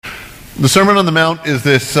The Sermon on the Mount is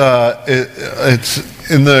this, it's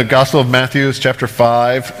in the Gospel of Matthew, it's chapter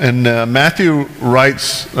 5, and Matthew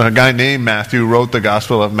writes, a guy named Matthew wrote the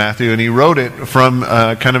Gospel of Matthew, and he wrote it from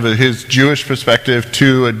kind of his Jewish perspective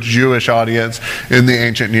to a Jewish audience in the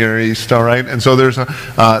ancient Near East, all right? And so there's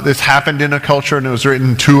this happened in a culture, and it was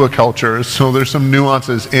written to a culture, so there's some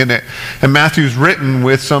nuances in it. And Matthew's written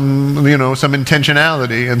with some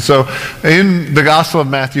intentionality. And so in the Gospel of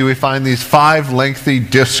Matthew, we find these 5 lengthy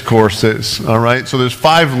discourses, all right? So there's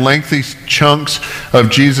 5 lengthy chunks of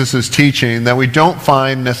Jesus' teaching that we don't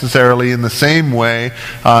find necessarily in the same way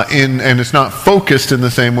and it's not focused in the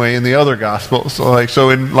same way in the other Gospels. So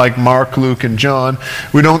in Mark, Luke, and John,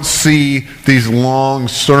 we don't see these long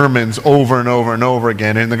sermons over and over and over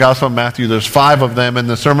again. In the Gospel of Matthew, there's 5 of them, and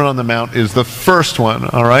the Sermon on the Mount is the first one,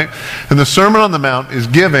 all right? And the Sermon on the Mount is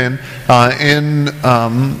given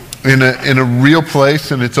in a real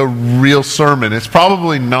place, and it's a real sermon. It's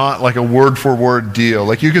probably not like a word-for-word deal.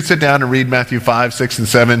 Like you could sit down and read Matthew 5, 6, and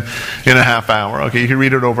 7 in a half hour. Okay, you could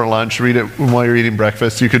read it over lunch, read it while you're eating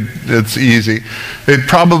breakfast. It's easy. It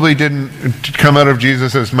probably didn't come out of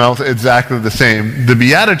Jesus' mouth exactly the same. The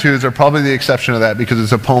Beatitudes are probably the exception of that because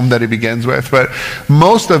it's a poem that he begins with. But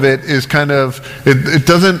most of it is kind of,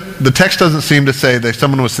 the text doesn't seem to say that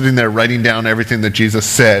someone was sitting there writing down everything that Jesus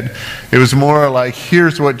said. It was more like,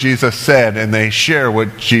 here's what Jesus said, and they share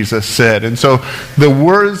what Jesus said. And so the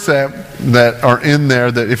words that are in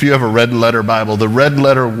there, that if you have a red letter Bible, the red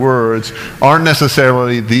letter words aren't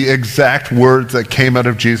necessarily the exact words that came out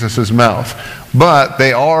of Jesus' mouth, but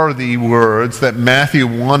they are the words that Matthew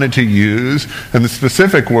wanted to use, and the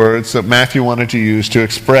specific words that Matthew wanted to use to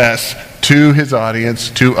express to his audience,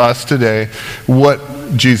 to us today, what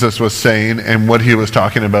Jesus was saying and what he was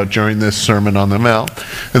talking about during this Sermon on the Mount.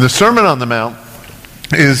 And the Sermon on the Mount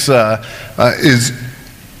is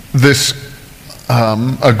this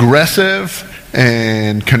aggressive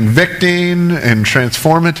and convicting and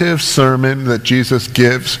transformative sermon that Jesus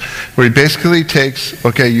gives, where he basically takes,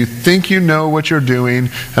 okay, you think you know what you're doing,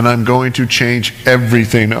 and I'm going to change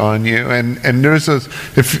everything on you. And there's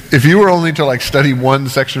if you were only to study one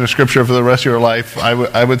section of Scripture for the rest of your life,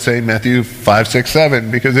 I would say Matthew 5, 6,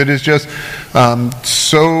 7, because it is just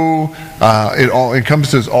it all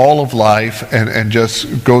encompasses all of life and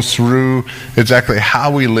just goes through exactly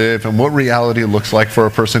how we live and what reality looks like for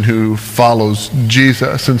a person who follows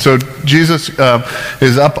Jesus. And so Jesus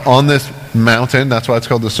is up on this mountain. That's why it's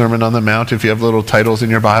called the Sermon on the Mount. If you have little titles in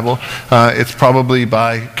your Bible, it's probably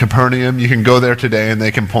by Capernaum. You can go there today and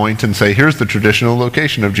they can point and say, here's the traditional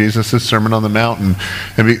location of Jesus' Sermon on the Mount, and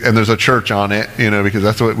there's a church on it, because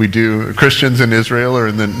that's what we do. Christians in Israel or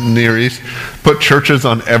in the Near East put churches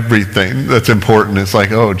on everything that's important. It's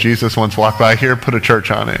like, oh, Jesus once walked by here, put a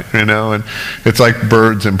church on it, and it's like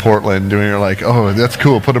birds in Portland doing, you're like, oh, that's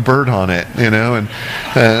cool, put a bird on it, and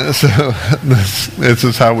so this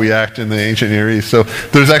is how we act in the ancient Near East. So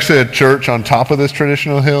there's actually a church on top of this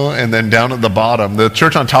traditional hill, and then down at the bottom, the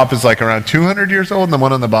church on top is around 200 years old, and the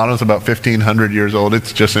one on the bottom is about 1,500 years old.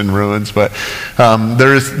 It's just in ruins, but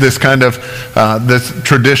there is this kind of this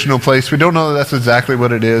traditional place. We don't know that that's exactly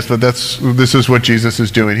what it is, but this is what Jesus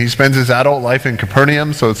is doing. He spends his adult life in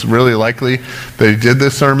Capernaum, so it's really likely that he did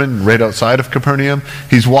this sermon right outside of Capernaum.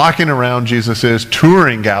 He's walking around, Jesus is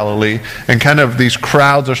touring Galilee, and kind of these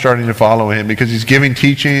crowds are starting to follow him because he's giving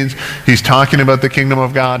teachings. He's talking about the kingdom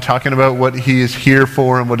of God, talking about what he is here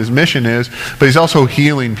for and what his mission is, but he's also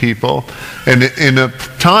healing people. And in a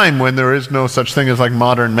time when there is no such thing as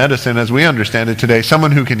modern medicine as we understand it today,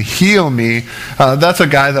 someone who can heal me, that's a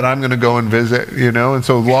guy that I'm going to go and visit, And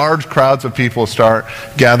so large crowds of people start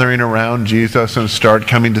gathering around Jesus and start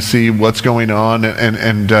coming to see what's going on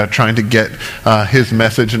and trying to get his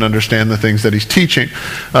message and understand the things that he's teaching.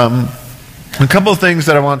 A couple of things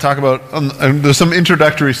that I want to talk about. There's some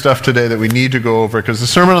introductory stuff today that we need to go over because the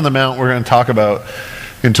Sermon on the Mount we're going to talk about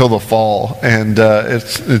until the fall, and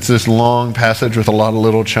it's this long passage with a lot of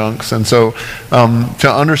little chunks. And so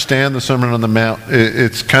to understand the Sermon on the Mount,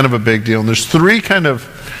 it's kind of a big deal. And there's 3 kind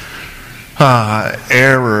of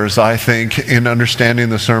errors, I think, in understanding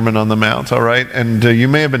the Sermon on the Mount, all right? And you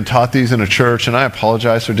may have been taught these in a church, and I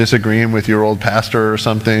apologize for disagreeing with your old pastor or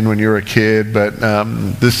something when you were a kid, but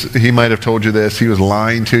he might have told you this. He was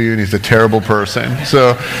lying to you, and he's a terrible person.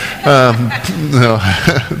 So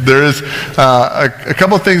there is a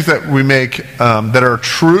couple of things that we make that are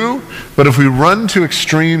true, but if we run to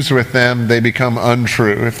extremes with them, they become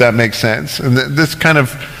untrue, if that makes sense. And this kind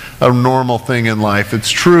of a normal thing in life. It's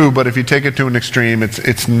true, but if you take it to an extreme,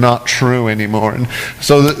 it's not true anymore. And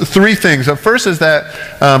so the three things. The first is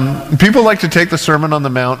that people like to take the Sermon on the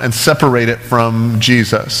Mount and separate it from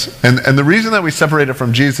Jesus. And the reason that we separate it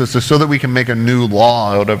from Jesus is so that we can make a new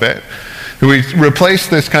law out of it. We replaced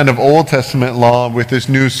this kind of Old Testament law with this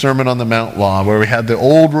new Sermon on the Mount law, where we had the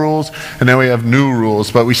old rules and now we have new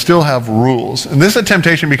rules, but we still have rules. And this is a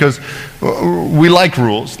temptation because we like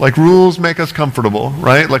rules. Like, rules make us comfortable,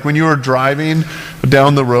 right? Like when you are driving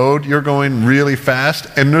down the road, you're going really fast,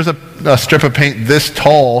 and there's a strip of paint this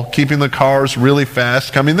tall keeping the cars really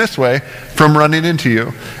fast coming this way from running into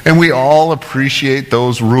you. And we all appreciate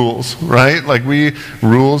those rules, right? Like,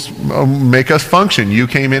 rules make us function. You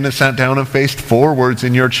came in and sat down and faced forwards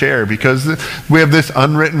in your chair because we have this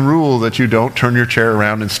unwritten rule that you don't turn your chair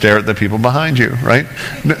around and stare at the people behind you, right?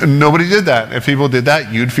 Nobody did that. If people did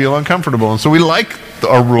that, you'd feel uncomfortable. And so we like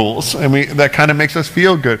our rules, and that kind of makes us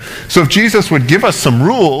feel good. So if Jesus would give us some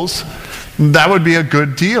rules, that would be a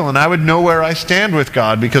good deal, and I would know where I stand with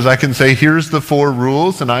God, because I can say, here's the 4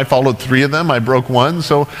 rules, and I followed 3 of them, I broke 1,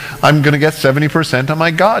 so I'm going to get 70% on my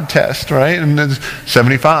God test, right? And it's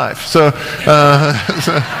 75. So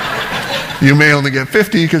you may only get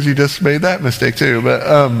 50 because you just made that mistake too.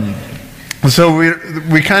 But so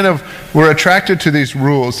we're attracted to these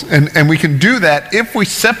rules, and we can do that if we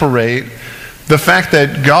separate the fact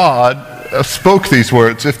that God spoke these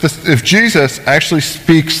words. If Jesus actually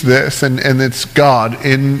speaks this, and it's God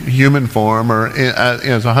in human form, or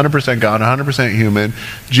it's 100% God, 100% human,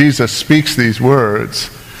 Jesus speaks these words,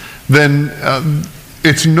 then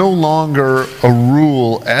it's no longer a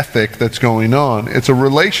rule ethic that's going on. It's a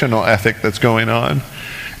relational ethic that's going on.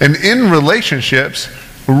 And in relationships,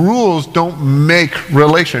 rules don't make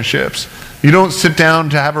relationships. You don't sit down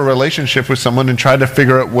to have a relationship with someone and try to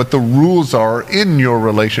figure out what the rules are in your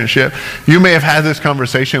relationship. You may have had this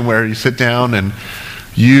conversation where you sit down and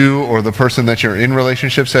you or the person that you're in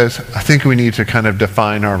relationship says, I think we need to kind of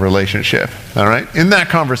define our relationship. All right? In that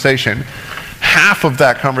conversation, half of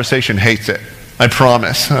that conversation hates it. I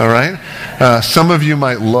promise, all right? Some of you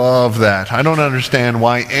might love that. I don't understand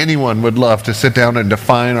why anyone would love to sit down and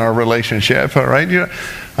define our relationship, all right?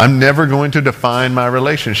 I'm never going to define my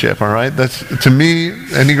relationship, all right? That's, to me,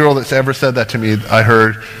 any girl that's ever said that to me, I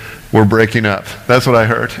heard, we're breaking up. That's what I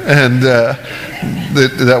heard. And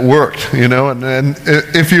that worked, you know? And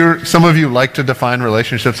if some of you like to define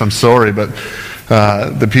relationships, I'm sorry, but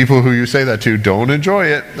the people who you say that to don't enjoy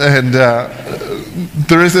it. And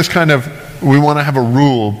there is this kind of, we want to have a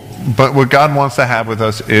rule, but what God wants to have with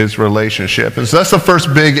us is relationship. And so that's the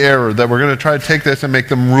first big error, that we're going to try to take this and make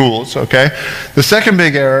them rules, okay? The second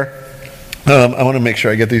big error, I want to make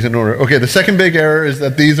sure I get these in order. Okay, the second big error is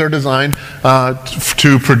that these are designed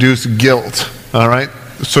to produce guilt, all right?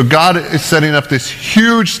 So God is setting up this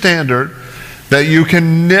huge standard that you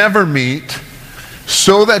can never meet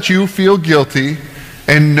so that you feel guilty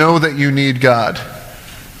and know that you need God,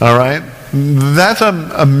 all right? That's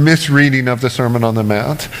a misreading of the Sermon on the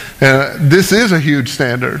Mount. This is a huge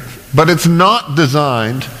standard, but it's not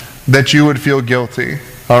designed that you would feel guilty,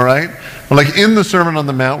 all right? Like in the Sermon on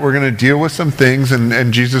the Mount, we're going to deal with some things,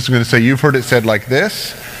 and Jesus is going to say, you've heard it said like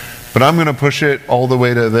this, but I'm going to push it all the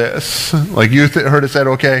way to this. Like you heard it said,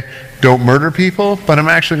 okay, don't murder people, but I'm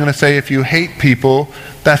actually going to say if you hate people,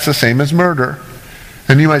 that's the same as murder.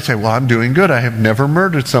 And you might say, well, I'm doing good. I have never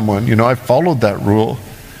murdered someone. You know, I've followed that rule.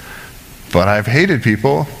 But I've hated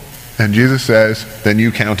people, and Jesus says, then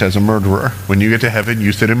you count as a murderer. When you get to heaven,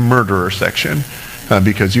 you sit in murderer section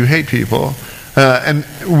because you hate people. And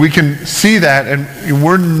we can see that, and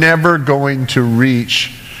we're never going to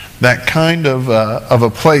reach that kind of a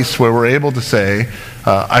place where we're able to say,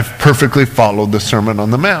 I've perfectly followed the Sermon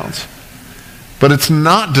on the Mount. But it's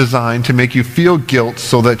not designed to make you feel guilt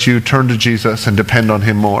so that you turn to Jesus and depend on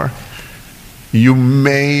him more. You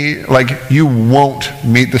won't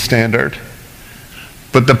meet the standard.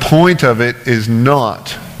 But the point of it is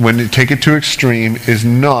not, when you take it to extreme, is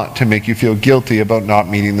not to make you feel guilty about not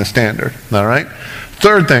meeting the standard. All right?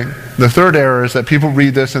 Third thing, the third error is that people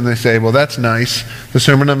read this and they say, well, that's nice. The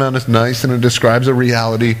Sermon on the Mount is nice and it describes a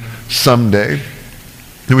reality someday.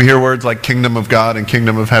 And we hear words like kingdom of God and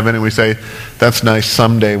kingdom of heaven, and we say, that's nice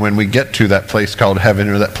someday when we get to that place called heaven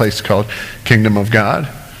or that place called kingdom of God.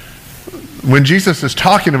 When Jesus is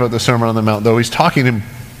talking about the Sermon on the Mount, though, he's talking in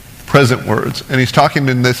present words. And he's talking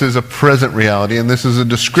in this is a present reality, and this is a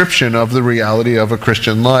description of the reality of a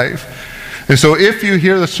Christian life. And so if you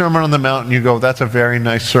hear the Sermon on the Mount and you go, that's a very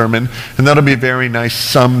nice sermon, and that'll be very nice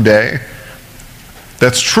someday.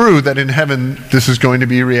 That's true that in heaven, this is going to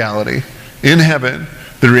be reality. In heaven,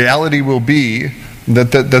 the reality will be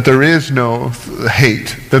that there is no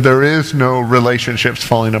hate, that there is no relationships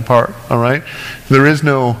falling apart, all right? There is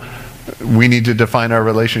no, we need to define our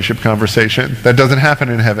relationship conversation. That doesn't happen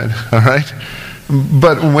in heaven, all right?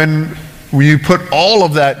 But when you put all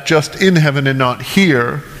of that just in heaven and not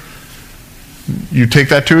here, you take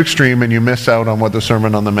that to extreme and you miss out on what the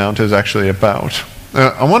Sermon on the Mount is actually about.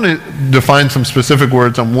 I want to define some specific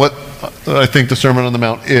words on what I think the Sermon on the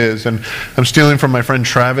Mount is. And I'm stealing from my friend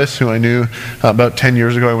Travis, who I knew about 10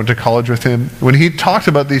 years ago. I went to college with him. When he talked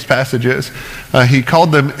about these passages, he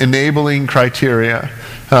called them enabling criteria,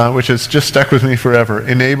 which has just stuck with me forever.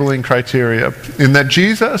 Enabling criteria. In that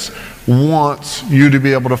Jesus wants you to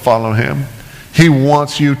be able to follow him. He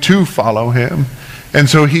wants you to follow him. And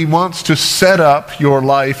so he wants to set up your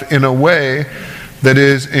life in a way that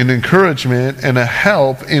is an encouragement and a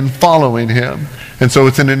help in following him. And so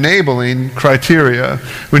it's an enabling criteria.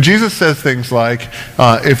 When Jesus says things like,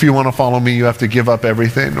 if you want to follow me, you have to give up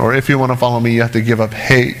everything, or if you want to follow me, you have to give up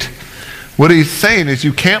hate. What he's saying is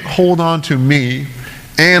you can't hold on to me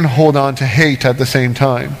and hold on to hate at the same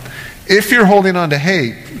time. If you're holding on to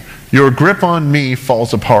hate, your grip on me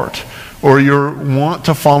falls apart, or your want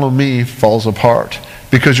to follow me falls apart,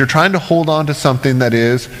 because you're trying to hold on to something that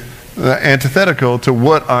is antithetical to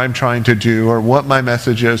what I'm trying to do, or what my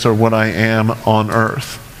message is, or what I am on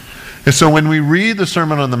earth. And so when we read the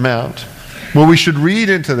Sermon on the Mount, what we should read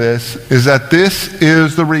into this is that this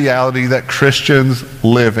is the reality that Christians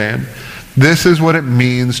live in. This is what it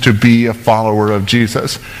means to be a follower of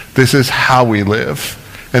Jesus. This is how we live.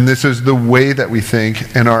 And this is the way that we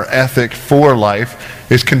think, and our ethic for life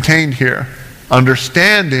is contained here.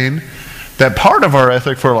 Understanding that part of our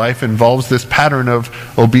ethic for life involves this pattern of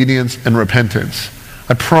obedience and repentance.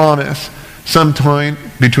 I promise, sometime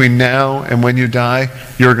between now and when you die,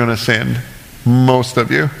 you're going to sin. Most of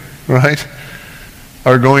you, right,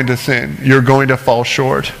 are going to sin. You're going to fall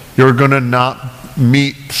short. You're going to not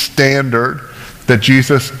meet standard that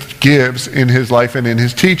Jesus gives in his life and in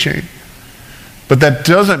his teaching. But that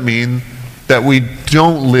doesn't mean that we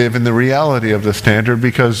don't live in the reality of the standard,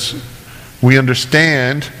 because we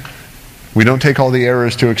understand. We don't take all the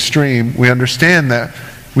errors to extreme. We understand that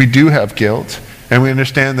we do have guilt, and we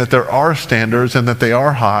understand that there are standards and that they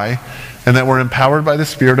are high, and that we're empowered by the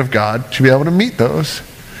Spirit of God to be able to meet those.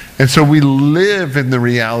 And so we live in the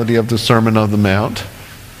reality of the Sermon on the Mount.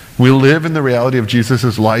 We live in the reality of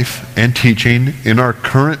Jesus' life and teaching in our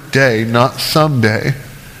current day, not someday,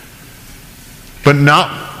 but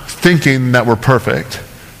not thinking that we're perfect.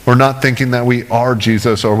 Or not thinking that we are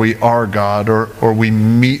Jesus, or we are God, or we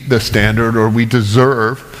meet the standard, or we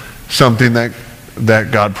deserve something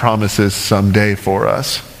that God promises someday for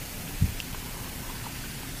us.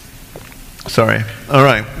 Sorry. All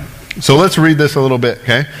right. So let's read this a little bit,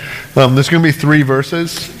 okay? There's going to be 3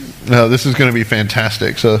 verses. This is going to be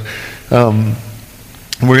fantastic. So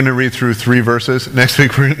we're going to read through 3 verses. Next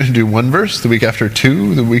week we're going to do 1 verse. The week after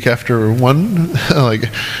 2. The week after 1.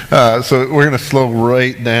 So we're going to slow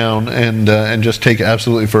right down and just take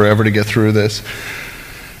absolutely forever to get through this.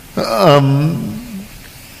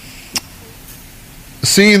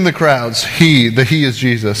 Seeing the crowds, he is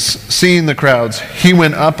Jesus. Seeing the crowds, he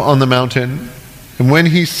went up on the mountain. And when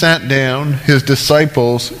he sat down, his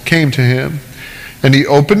disciples came to him. And he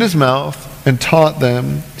opened his mouth and taught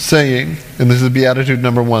them, saying, and this is Beatitude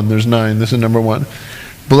number 1, there's 9, this is number 1.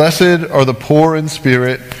 Blessed are the poor in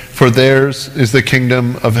spirit, for theirs is the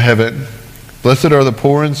kingdom of heaven. Blessed are the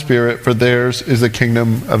poor in spirit, for theirs is the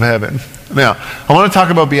kingdom of heaven. Now, I want to talk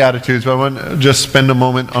about Beatitudes, but I want to just spend a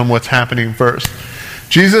moment on what's happening first.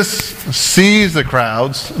 Jesus sees the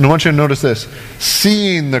crowds, and I want you to notice this.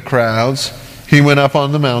 Seeing the crowds, he went up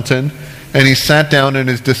on the mountain, and he sat down, and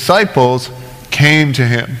his disciples came to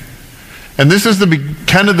him. And this is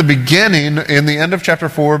kind of the beginning, in the end of chapter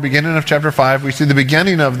 4, beginning of chapter 5, we see the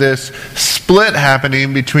beginning of this split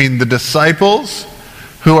happening between the disciples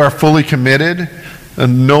who are fully committed,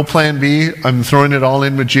 and no plan B, I'm throwing it all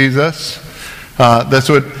in with Jesus. That's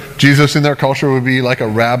what Jesus in their culture would be, like a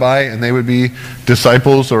rabbi, and they would be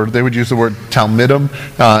disciples, or they would use the word Talmidim,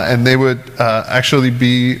 and they would actually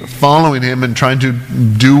be following him and trying to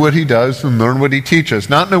do what he does and learn what he teaches.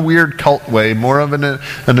 Not in a weird cult way, more of an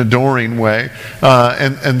adoring way.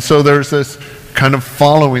 And so there's this kind of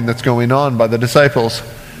following that's going on by the disciples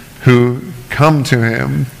who come to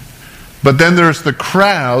him. But then there's the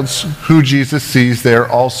crowds who Jesus sees there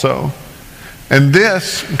also. And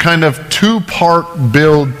this kind of 2-part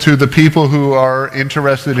build to the people who are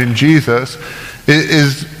interested in Jesus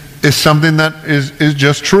is something that is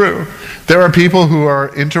just true. There are people who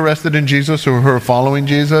are interested in Jesus, who are following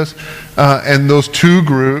Jesus, and those 2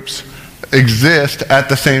 groups exist at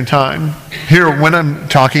the same time. Here, when I'm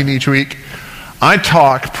talking each week, I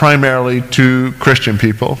talk primarily to Christian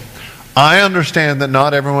people. I understand that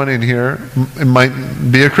not everyone in here might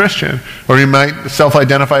be a Christian, or you might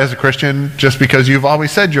self-identify as a Christian just because you've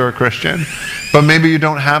always said you're a Christian, but maybe you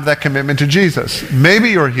don't have that commitment to Jesus. Maybe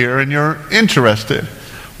you're here and you're interested,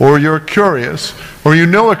 or you're curious, or you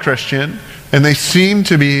know a Christian and they seem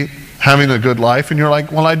to be having a good life, and you're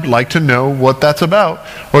like, well, I'd like to know what that's about.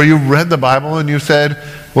 Or you read the Bible and you said,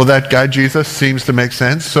 well, that guy Jesus seems to make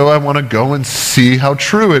sense, so I want to go and see how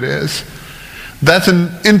true it is. That's an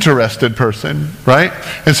interested person, right?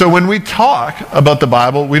 And so when we talk about the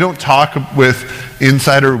Bible, we don't talk with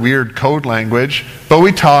insider weird code language, but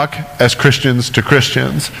we talk as Christians to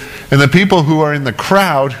Christians. And the people who are in the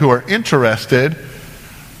crowd who are interested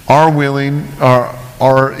are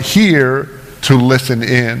here to listen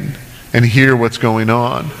in and hear what's going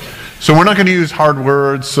on. So we're not going to use hard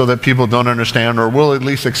words so that people don't understand, or we'll at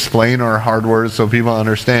least explain our hard words so people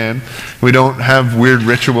understand. We don't have weird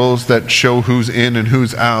rituals that show who's in and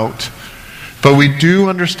who's out. But we do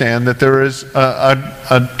understand that there is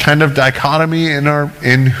a kind of dichotomy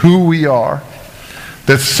in who we are.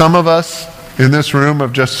 That some of us in this room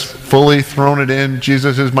have just fully thrown it in.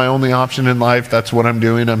 Jesus is my only option in life. That's what I'm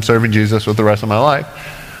doing. I'm serving Jesus with the rest of my life.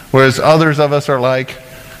 Whereas others of us are like,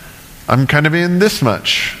 I'm kind of in this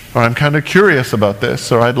much, or I'm kind of curious about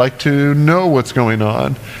this, or I'd like to know what's going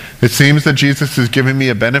on. It seems that Jesus is giving me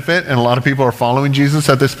a benefit, and a lot of people are following Jesus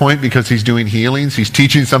at this point because he's doing healings. He's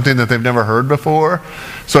teaching something that they've never heard before.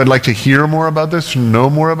 So I'd like to hear more about this, know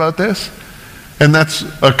more about this. And that's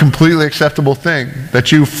a completely acceptable thing,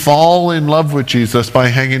 that you fall in love with Jesus by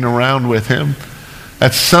hanging around with him.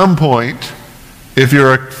 At some point, if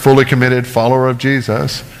you're a fully committed follower of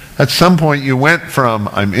Jesus, at some point you went from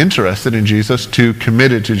I'm interested in Jesus to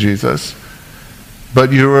committed to Jesus.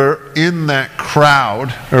 But you were in that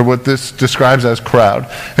crowd, or what this describes as crowd.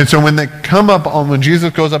 And so when they come up when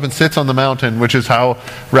Jesus goes up and sits on the mountain, which is how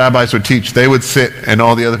rabbis would teach, they would sit and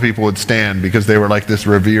all the other people would stand because they were like this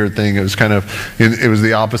revered thing. It was it was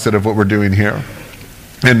the opposite of what we're doing here.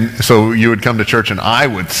 And so you would come to church and I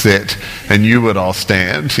would sit and you would all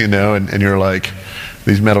stand, and you're like,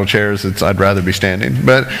 these metal chairs, I'd rather be standing.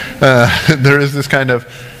 But there is this kind of,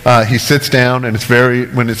 he sits down, and it's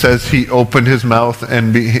when it says he opened his mouth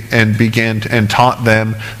and began and taught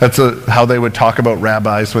them. That's how they would talk about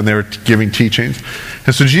rabbis when they were giving teachings.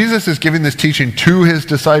 And so Jesus is giving this teaching to his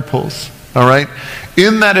disciples, all right?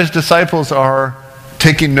 In that his disciples are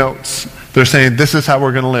taking notes. They're saying, this is how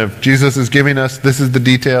we're going to live. Jesus is giving us, this is the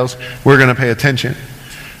details, we're going to pay attention.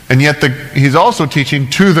 And yet he's also teaching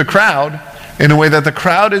to the crowd in a way that the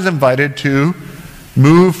crowd is invited to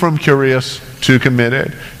move from curious to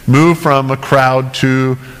committed, move from a crowd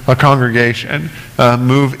to a congregation,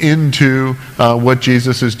 move into what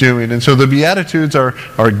Jesus is doing. And so the Beatitudes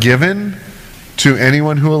are given to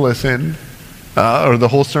anyone who will listen, or the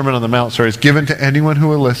whole Sermon on the Mount, is given to anyone who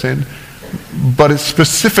will listen, but it's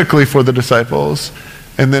specifically for the disciples.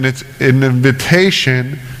 And then it's an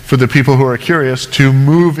invitation for the people who are curious to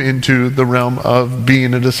move into the realm of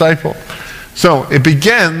being a disciple. So it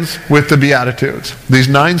begins with the Beatitudes, these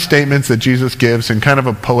 9 statements that Jesus gives in kind of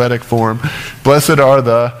a poetic form. Blessed are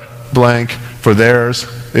the blank, for theirs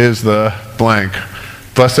is the blank.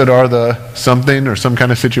 Blessed are the something or some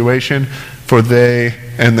kind of situation, for they,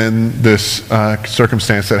 and then this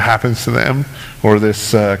circumstance that happens to them, or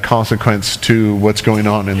this consequence to what's going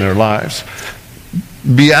on in their lives.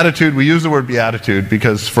 Beatitude, we use the word beatitude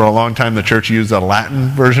because for a long time the church used a Latin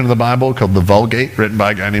version of the Bible called the Vulgate, written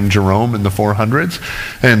by a guy named Jerome in the 400s.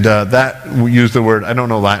 And that we use the word, I don't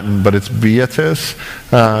know Latin, but it's beatus,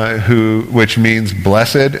 which means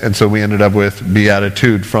blessed. And so we ended up with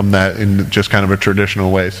beatitude from that in just kind of a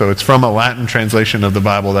traditional way. So it's from a Latin translation of the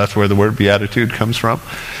Bible. That's where the word beatitude comes from.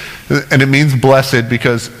 And it means blessed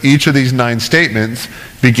because each of these 9 statements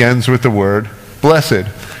begins with the word blessed.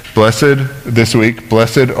 Blessed, this week,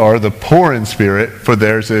 blessed are the poor in spirit, for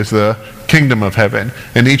theirs is the kingdom of heaven.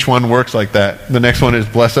 And each one works like that. The next one is,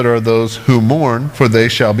 blessed are those who mourn, for they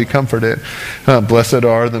shall be comforted. Blessed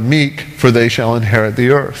are the meek, for they shall inherit the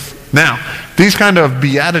earth. Now, these kind of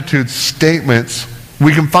beatitude statements,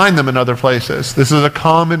 we can find them in other places. This is a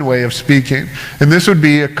common way of speaking. And this would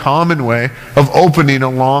be a common way of opening a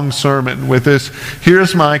long sermon with this,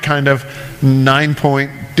 here's my kind of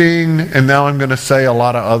 9-point ding, and now I'm going to say a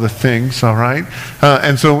lot of other things, all right?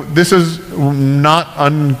 And so this is not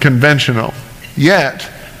unconventional. Yet,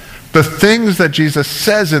 the things that Jesus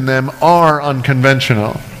says in them are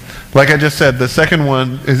unconventional. Like I just said, the second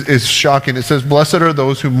one is shocking. It says, blessed are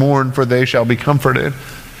those who mourn, for they shall be comforted.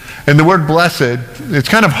 And the word blessed, it's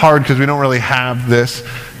kind of hard because we don't really have this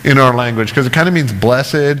in our language, because it kind of means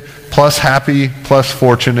blessed plus happy plus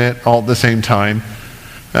fortunate all at the same time.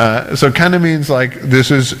 So it kind of means like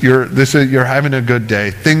you're having a good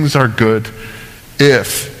day. Things are good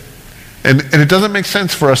if. And it doesn't make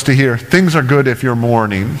sense for us to hear, things are good if you're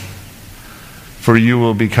mourning, for you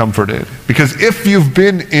will be comforted. Because if you've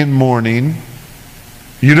been in mourning,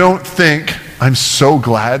 you don't think, I'm so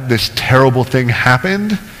glad this terrible thing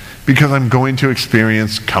happened because I'm going to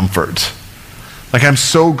experience comfort. Like, I'm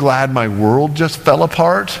so glad my world just fell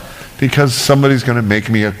apart because somebody's going to make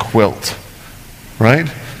me a quilt. Right?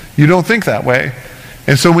 You don't think that way.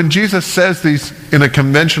 And so when Jesus says these in a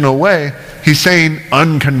conventional way, he's saying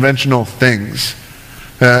unconventional things.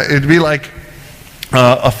 It'd be like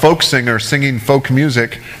a folk singer singing folk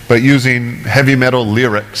music, but using heavy metal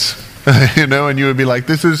lyrics. And you would be like,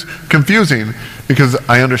 this is confusing because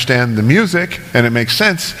I understand the music and it makes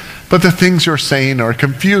sense, but the things you're saying are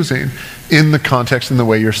confusing in the context and the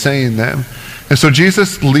way you're saying them. And so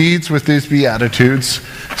Jesus leads with these Beatitudes,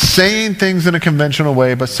 saying things in a conventional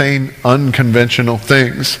way, but saying unconventional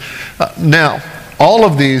things. Now, all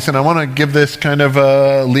of these, and I want to give this kind of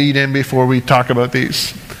a lead in before we talk about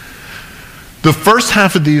these. The first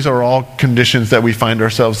half of these are all conditions that we find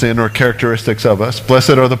ourselves in, or characteristics of us.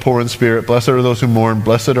 Blessed are the poor in spirit, blessed are those who mourn,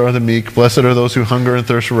 blessed are the meek, blessed are those who hunger and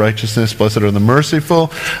thirst for righteousness, blessed are the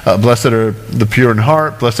merciful, blessed are the pure in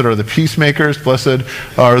heart, blessed are the peacemakers, blessed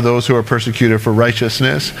are those who are persecuted for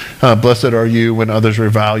righteousness, blessed are you when others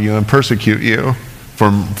revile you and persecute you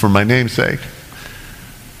for my name's sake.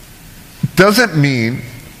 Doesn't mean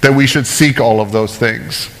that we should seek all of those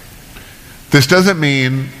things. This doesn't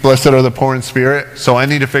mean, blessed are the poor in spirit, so I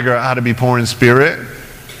need to figure out how to be poor in spirit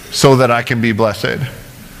so that I can be blessed.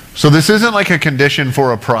 So this isn't like a condition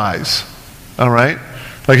for a prize, all right?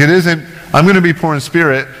 Like it isn't, I'm going to be poor in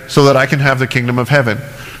spirit so that I can have the kingdom of heaven.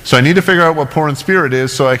 So I need to figure out what poor in spirit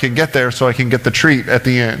is so I can get there, so I can get the treat at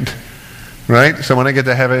the end, right? So when I get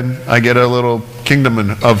to heaven, I get a little kingdom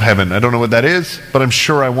of heaven. I don't know what that is, but I'm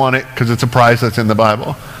sure I want it because it's a prize that's in the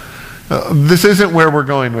Bible. This isn't where we're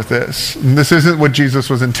going with this. This isn't what Jesus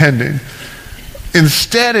was intending.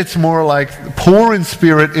 Instead, it's more like poor in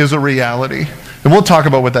spirit is a reality. And we'll talk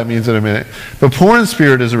about what that means in a minute. But poor in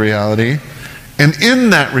spirit is a reality. And in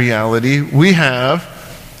that reality, we have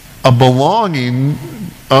a belonging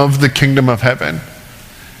of the kingdom of heaven.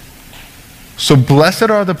 So blessed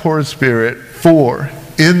are the poor in spirit, for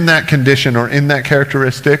in that condition or in that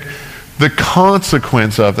characteristic, the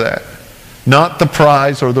consequence of that, not the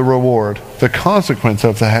prize or the reward, the consequence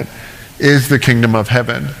of that is the kingdom of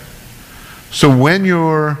heaven. So when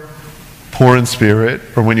you're poor in spirit,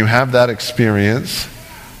 or when you have that experience,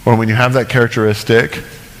 or when you have that characteristic,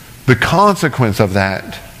 the consequence of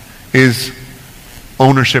that is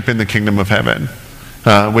ownership in the kingdom of heaven,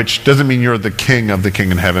 which doesn't mean you're the king of the king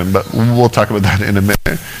in heaven, but we'll talk about that in a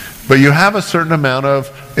minute. But you have a certain amount of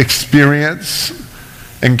experience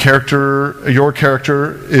and your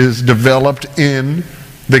character is developed in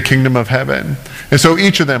the kingdom of heaven. And so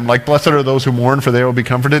each of them, like blessed are those who mourn for they will be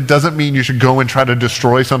comforted, doesn't mean you should go and try to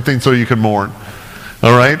destroy something so you can mourn.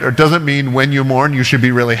 All right? Or doesn't mean when you mourn you should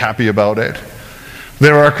be really happy about it.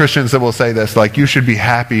 There are Christians that will say this, like you should be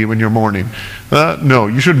happy when you're mourning. No,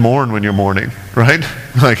 you should mourn when you're mourning, right?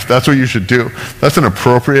 Like that's what you should do. That's an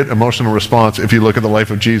appropriate emotional response if you look at the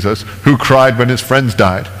life of Jesus, who cried when his friends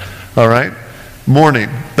died. All right? Mourning,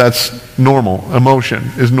 that's normal. Emotion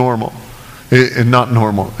is normal. Not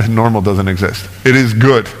normal. Normal doesn't exist. It is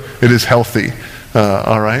good. It is healthy.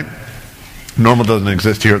 All right? Normal doesn't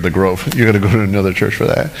exist here at the Grove. You got to go to another church for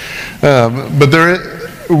that. But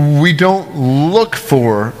we don't look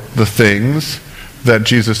for the things that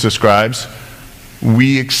Jesus describes.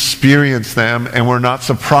 We experience them, and we're not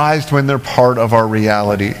surprised when they're part of our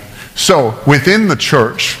reality. So, within the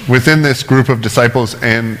church, within this group of disciples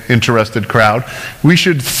and interested crowd, we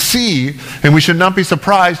should see, and we should not be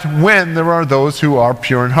surprised when there are those who are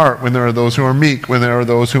pure in heart, when there are those who are meek, when there are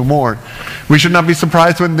those who mourn. We should not be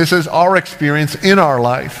surprised when this is our experience in our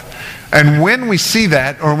life. And when we see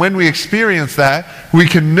that, or when we experience that, we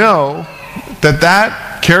can know that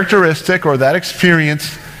that characteristic or that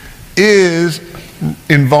experience is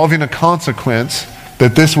involving a consequence.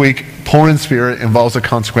 That this week, poor in spirit involves a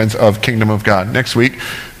consequence of kingdom of God. Next week,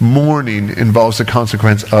 mourning involves a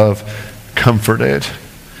consequence of comforted.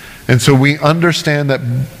 And so we understand that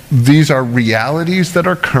these are realities that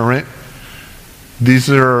are current. These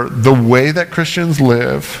are the way that Christians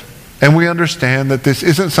live. And we understand that this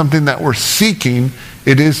isn't something that we're seeking.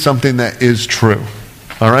 It is something that is true.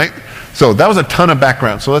 All right? So that was a ton of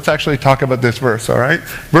background. So let's actually talk about this verse, all right?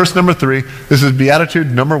 Verse number 3, this is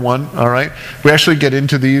beatitude number 1, all right? We actually get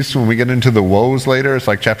into these when we get into the woes later. It's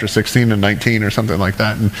like chapter 16 and 19 or something like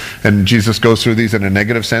that. And Jesus goes through these in a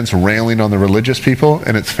negative sense, railing on the religious people,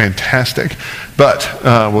 and it's fantastic. But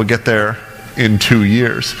we'll get there in 2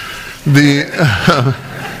 years.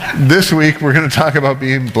 This week we're going to talk about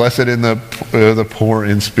being blessed in the poor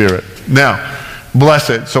in spirit. Now,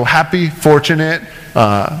 blessed, so happy, fortunate,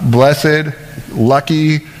 blessed,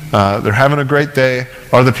 lucky, they're having a great day,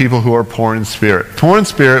 are the people who are poor in spirit. Poor in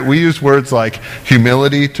spirit, we use words like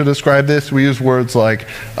humility to describe this. We use words like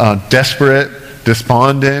desperate,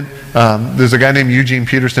 despondent. There's a guy named Eugene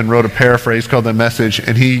Peterson wrote a paraphrase called The Message,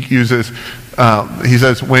 and he uses, he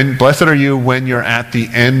says, blessed are you when you're at the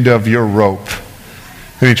end of your rope.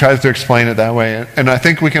 And he tries to explain it that way. And I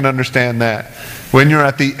think we can understand that. When you're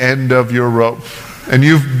at the end of your rope, and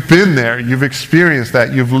you've been there, you've experienced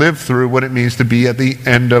that, you've lived through what it means to be at the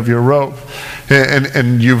end of your rope.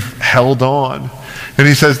 And you've held on. And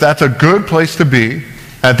he says that's a good place to be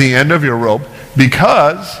at the end of your rope,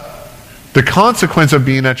 because the consequence of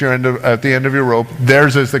being at the end of your rope,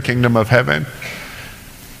 theirs is the kingdom of heaven.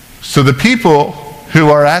 So the people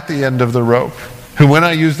who are at the end of the rope, who when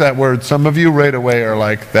I use that word, some of you right away are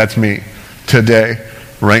like, that's me, today,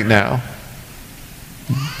 right now.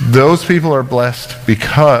 Those people are blessed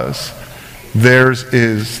because theirs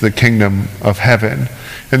is the kingdom of heaven.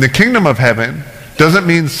 And the kingdom of heaven doesn't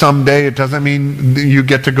mean someday, it doesn't mean you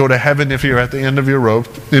get to go to heaven if you're at the end of your rope.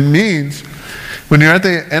 It means when you're at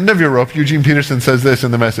the end of your rope, Eugene Peterson says this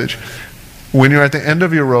in The Message, when you're at the end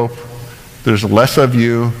of your rope, there's less of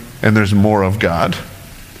you and there's more of God.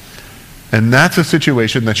 And that's a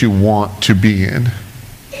situation that you want to be in.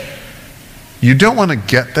 You don't want to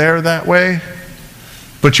get there that way,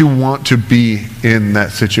 but you want to be in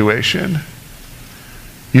that situation.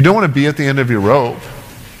 You don't want to be at the end of your rope,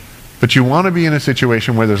 but you want to be in a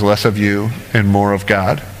situation where there's less of you and more of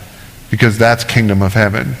God, because that's kingdom of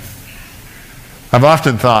heaven. I've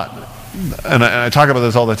often thought, and I talk about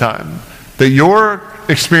this all the time, that your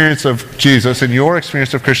experience of Jesus and your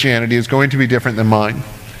experience of Christianity is going to be different than mine.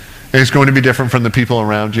 And it's going to be different from the people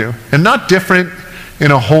around you. And not different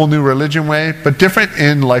in a whole new religion way, but different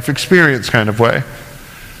in life experience kind of way.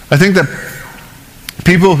 I think that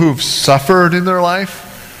people who've suffered in their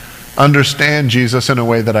life understand Jesus in a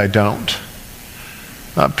way that I don't.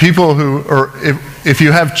 People who, or if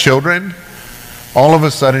you have children, all of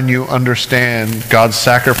a sudden you understand God's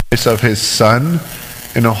sacrifice of his son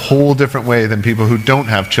in a whole different way than people who don't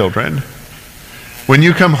have children. When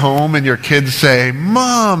you come home and your kids say,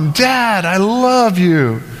 Mom, Dad, I love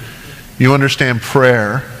you, you understand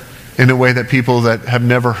prayer in a way that people that have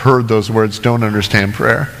never heard those words don't understand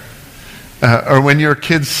prayer. Or when your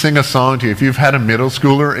kids sing a song to you, if you've had a middle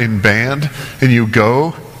schooler in band and you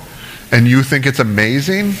go and you think it's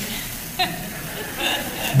amazing,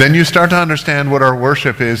 then you start to understand what our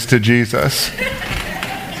worship is to Jesus.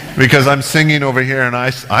 Because I'm singing over here and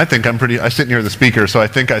I think I sit near the speaker, so I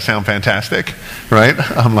think I sound fantastic, right?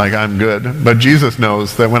 I'm like, I'm good. But Jesus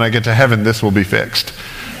knows that when I get to heaven, this will be fixed.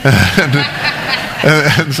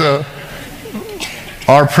 and so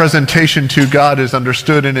our presentation to God is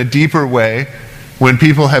understood in a deeper way when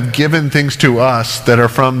people have given things to us that are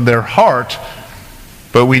from their heart,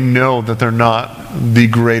 but we know that they're not the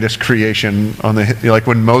greatest creation on the, like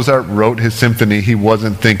when Mozart wrote his symphony, he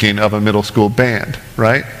wasn't thinking of a middle school band,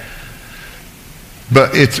 right?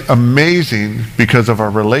 But it's amazing because of our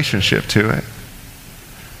relationship to it.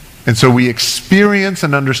 And so we experience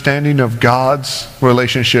an understanding of God's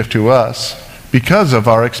relationship to us because of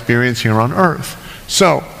our experience here on earth.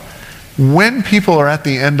 So, when people are at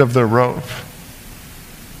the end of their rope,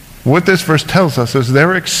 what this verse tells us is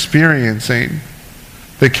they're experiencing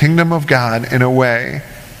the kingdom of God in a way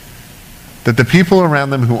that the people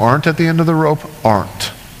around them who aren't at the end of the rope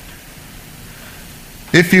aren't.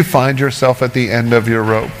 If you find yourself at the end of your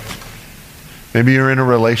rope, maybe you're in a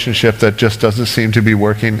relationship that just doesn't seem to be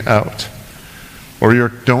working out, or you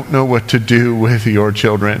don't know what to do with your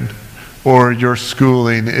children, or your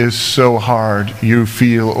schooling is so hard you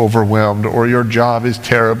feel overwhelmed, or your job is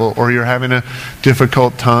terrible, or you're having a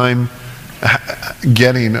difficult time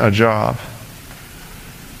getting a job,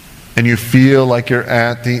 and you feel like you're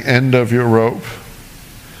at the end of your rope.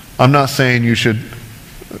 I'm not saying you should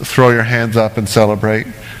throw your hands up and celebrate.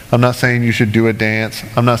 I'm not saying you should do a dance.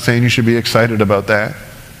 I'm not saying you should be excited about that.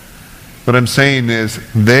 What I'm saying is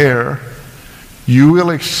there you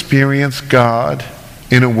will experience God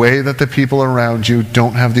in a way that the people around you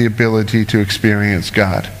don't have the ability to experience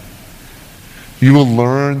God. You will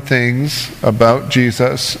learn things about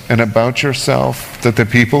Jesus and about yourself that the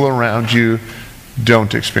people around you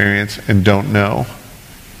don't experience and don't know.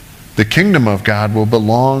 The kingdom of God will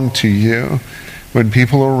belong to you when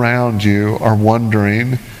people around you are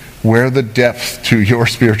wondering where the depth to your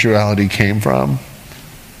spirituality came from.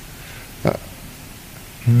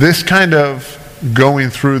 This kind of going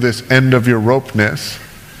through this end of your ropeness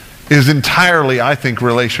is entirely, I think,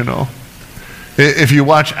 relational. If you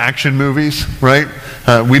watch action movies, right?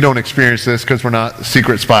 We don't experience this because we're not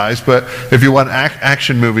secret spies, but if you watch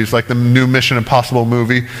action movies like the new Mission Impossible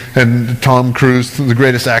movie, and Tom Cruise, the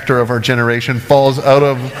greatest actor of our generation, falls out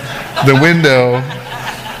of the window.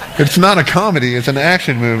 It's not a comedy, it's an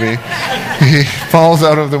action movie. He falls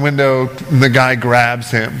out of the window and the guy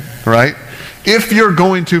grabs him, right? If you're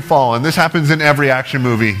going to fall, and this happens in every action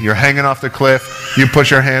movie, you're hanging off the cliff, you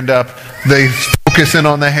put your hand up, they focus in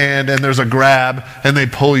on the hand, and there's a grab, and they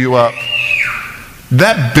pull you up.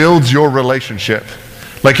 That builds your relationship.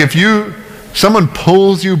 Like if someone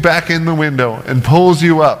pulls you back in the window and pulls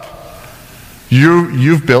you up,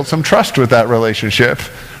 you've built some trust with that relationship.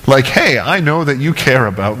 Like, hey, I know that you care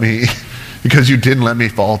about me because you didn't let me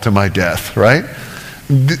fall to my death, right?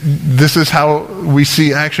 This is how we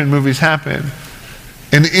see action movies happen.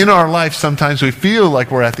 And in our life, sometimes we feel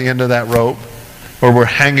like we're at the end of that rope, or we're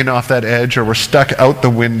hanging off that edge, or we're stuck out the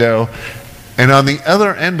window. And on the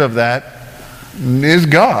other end of that is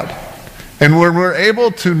God. And when we're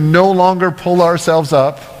able to no longer pull ourselves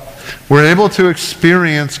up, we're able to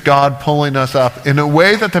experience God pulling us up in a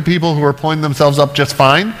way that the people who are pulling themselves up just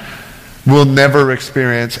fine will never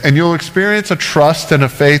experience. And you'll experience a trust and a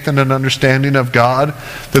faith and an understanding of God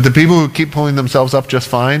that the people who keep pulling themselves up just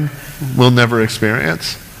fine will never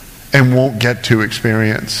experience and won't get to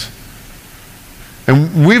experience.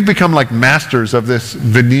 And we've become like masters of this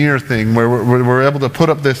veneer thing where we're able to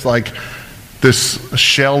put up this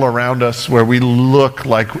shell around us where we look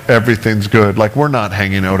like everything's good, like we're not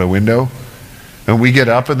hanging out a window. And we get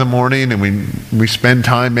up in the morning and we spend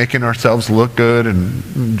time making ourselves look good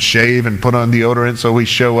and shave and put on deodorant so we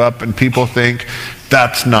show up and people think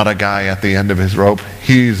that's not a guy at the end of his rope.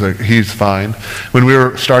 He's fine. When we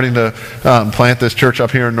were starting to plant this church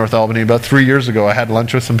up here in North Albany about 3 years ago, I had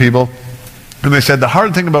lunch with some people and they said the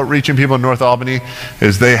hard thing about reaching people in North Albany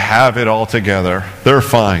is they have it all together. They're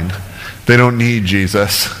fine. They don't need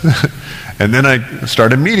Jesus. And then I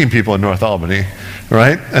started meeting people in North Albany,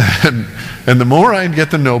 right? And the more I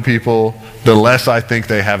get to know people, the less I think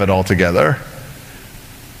they have it all together.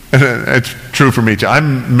 And it's true for me too.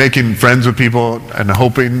 I'm making friends with people and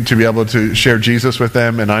hoping to be able to share Jesus with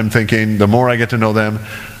them, and I'm thinking the more I get to know them,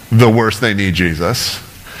 the worse they need Jesus.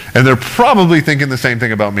 And they're probably thinking the same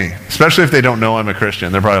thing about me, especially if they don't know I'm a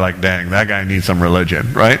Christian. They're probably like, dang, that guy needs some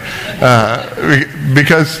religion, right?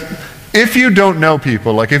 Because if you don't know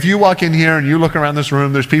people, like if you walk in here and you look around this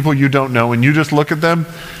room, there's people you don't know, and you just look at them,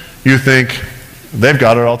 you think, they've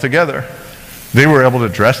got it all together. They were able to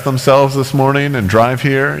dress themselves this morning and drive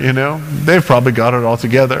here, you know. They've probably got it all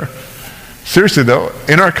together. Seriously though,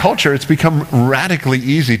 in our culture, it's become radically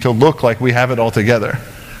easy to look like we have it all together.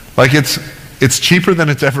 Like it's cheaper than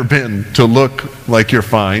it's ever been to look like you're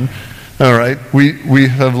fine. All right, we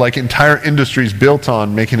have like entire industries built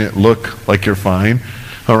on making it look like you're fine.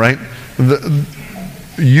 All right,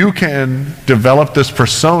 you can develop this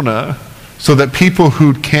persona so that people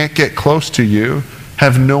who can't get close to you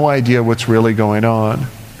have no idea what's really going on.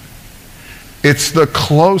 It's the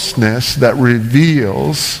closeness that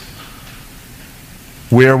reveals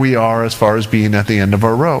where we are as far as being at the end of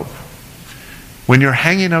our rope. When you're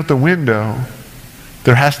hanging out the window,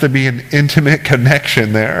 there has to be an intimate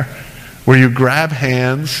connection there where you grab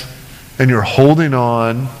hands and you're holding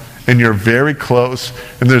on and you're very close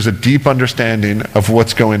and there's a deep understanding of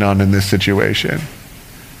what's going on in this situation.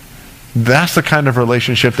 That's the kind of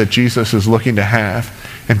relationship that Jesus is looking to have.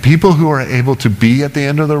 And people who are able to be at the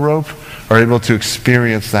end of the rope are able to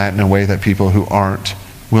experience that in a way that people who aren't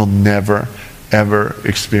will never, ever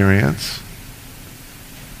experience.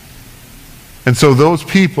 And so those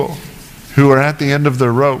people who are at the end of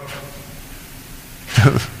the rope,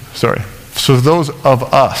 so those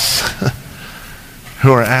of us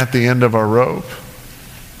who are at the end of our rope,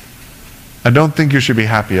 I don't think you should be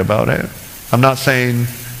happy about it. I'm not saying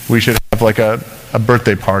we should have like a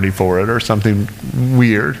birthday party for it or something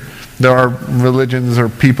weird. There are religions or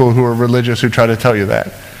people who are religious who try to tell you that.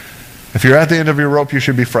 If you're at the end of your rope, you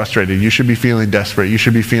should be frustrated. You should be feeling desperate. You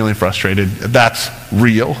should be feeling frustrated. That's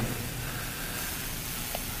real.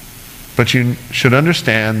 But you should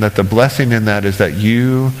understand that the blessing in that is that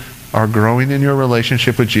you are growing in your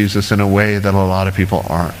relationship with Jesus in a way that a lot of people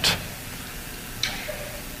aren't.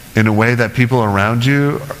 in a way that people around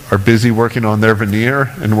you are busy working on their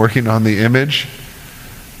veneer and working on the image.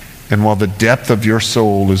 And while the depth of your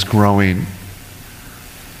soul is growing,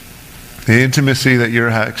 the intimacy that you're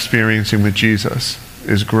experiencing with Jesus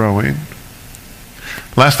is growing.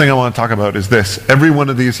 Last thing I want to talk about is this. Every one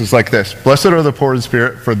of these is like this. Blessed are the poor in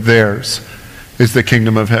spirit, for theirs is the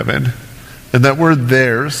kingdom of heaven. And that word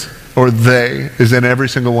theirs, or they, is in every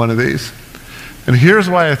single one of these. And here's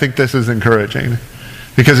why I think this is encouraging.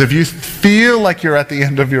 Because if you feel like you're at the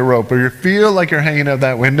end of your rope, or you feel like you're hanging out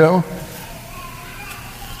that window,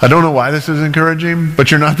 I don't know why this is encouraging,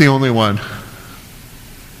 but you're not the only one.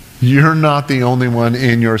 You're not the only one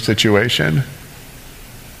in your situation.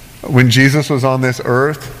 When Jesus was on this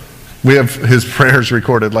earth, we have his prayers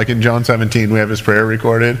recorded. Like in John 17, we have his prayer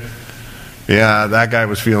recorded. Yeah, that guy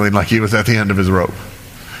was feeling like he was at the end of his rope.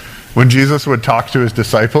 When Jesus would talk to his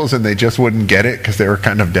disciples and they just wouldn't get it because they were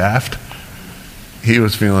kind of daft, he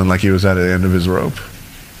was feeling like he was at the end of his rope.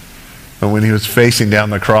 But when he was facing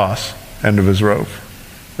down the cross, end of his rope.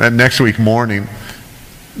 And next week morning,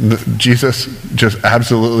 Jesus just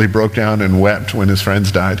absolutely broke down and wept when his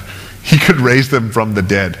friends died. He could raise them from the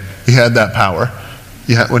dead. He had that power.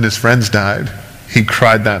 Yet when his friends died, he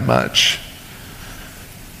cried that much.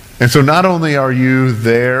 And so not only are you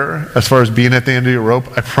there as far as being at the end of your rope,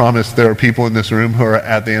 I promise there are people in this room who are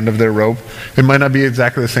at the end of their rope. It might not be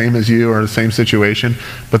exactly the same as you or the same situation,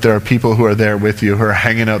 but there are people who are there with you, who are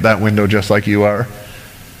hanging out that window just like you are,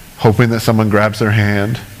 hoping that someone grabs their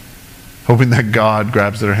hand, hoping that God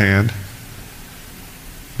grabs their hand.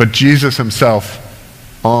 But Jesus himself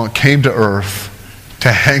came to earth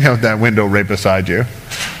to hang out that window right beside you.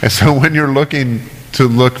 And so when you're looking to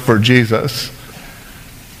look for Jesus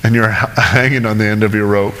and you're hanging on the end of your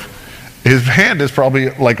rope, his hand is probably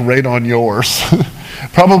like right on yours,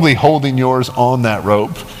 probably holding yours on that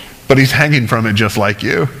rope, but he's hanging from it just like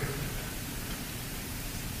you.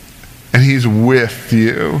 And he's with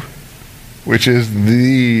you, which is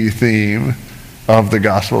the theme of the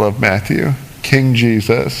Gospel of Matthew. King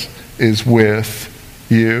Jesus is with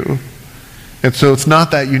you. And so it's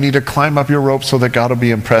not that you need to climb up your rope so that God will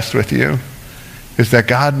be impressed with you. It's that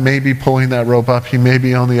God may be pulling that rope up. He may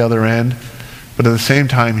be on the other end. But at the same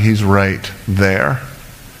time, he's right there.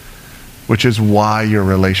 Which is why your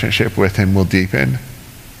relationship with him will deepen.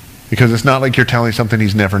 Because it's not like you're telling something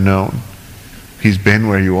he's never known. He's been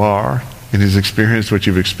where you are. And he's experienced what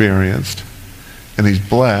you've experienced. And he's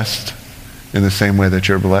blessed in the same way that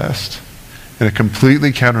you're blessed. In a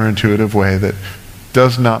completely counterintuitive way that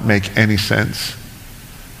does not make any sense.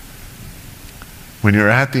 When you're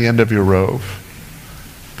at the end of your rope,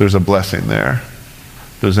 there's a blessing there.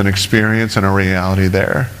 There's an experience and a reality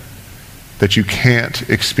there that you can't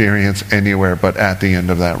experience anywhere but at the end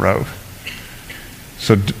of that rope.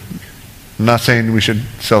 So I'm not saying we should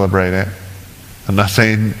celebrate it. I'm not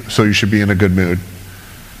saying so you should be in a good mood.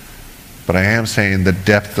 But I am saying the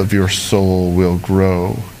depth of your soul will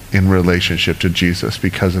grow in relationship to Jesus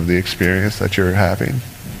because of the experience that you're having.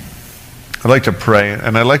 I'd like to pray,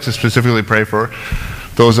 and I'd like to specifically pray for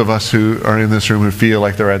those of us who are in this room who feel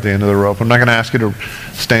like they're at the end of the rope. I'm not going to ask you to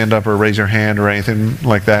stand up or raise your hand or anything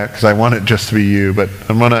like that, because I want it just to be you. But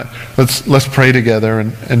let's pray together.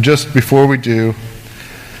 And just before we do,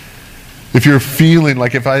 if you're feeling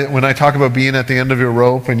like when I talk about being at the end of your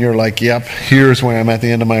rope and you're like, yep, here's where I'm at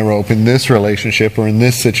the end of my rope in this relationship or in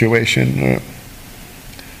this situation, I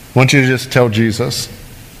want you to just tell Jesus,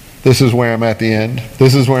 this is where I'm at the end.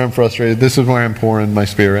 This is where I'm frustrated. This is where I'm pouring my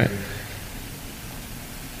spirit.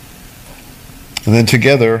 And then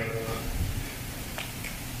together,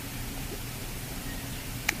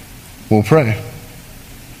 we'll pray.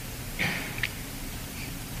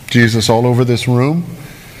 Jesus, all over this room,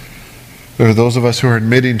 there are those of us who are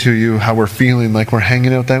admitting to you how we're feeling like we're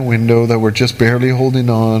hanging out that window, that we're just barely holding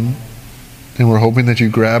on, and we're hoping that you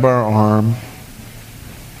grab our arm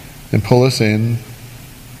and pull us in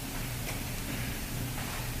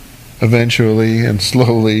eventually and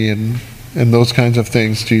slowly and those kinds of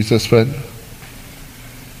things, Jesus. But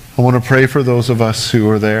I want to pray for those of us who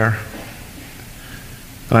are there.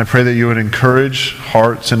 And I pray that you would encourage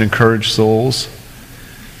hearts and encourage souls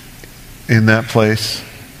in that place.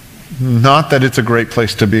 Not that it's a great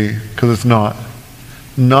place to be, because it's not.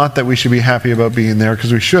 Not that we should be happy about being there,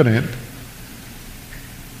 because we shouldn't.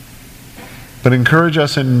 But encourage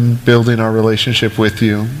us in building our relationship with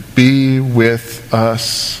you. Be with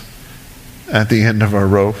us at the end of our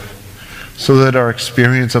rope, so that our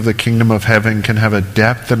experience of the kingdom of heaven can have a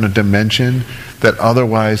depth and a dimension that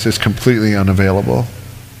otherwise is completely unavailable.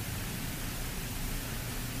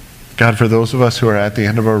 God, for those of us who are at the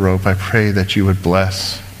end of our rope, I pray that you would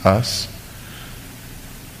bless us.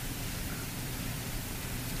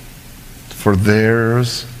 for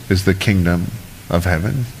theirs is the kingdom of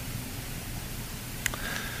heaven.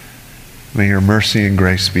 May your mercy and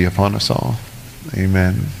grace be upon us all.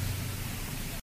 Amen.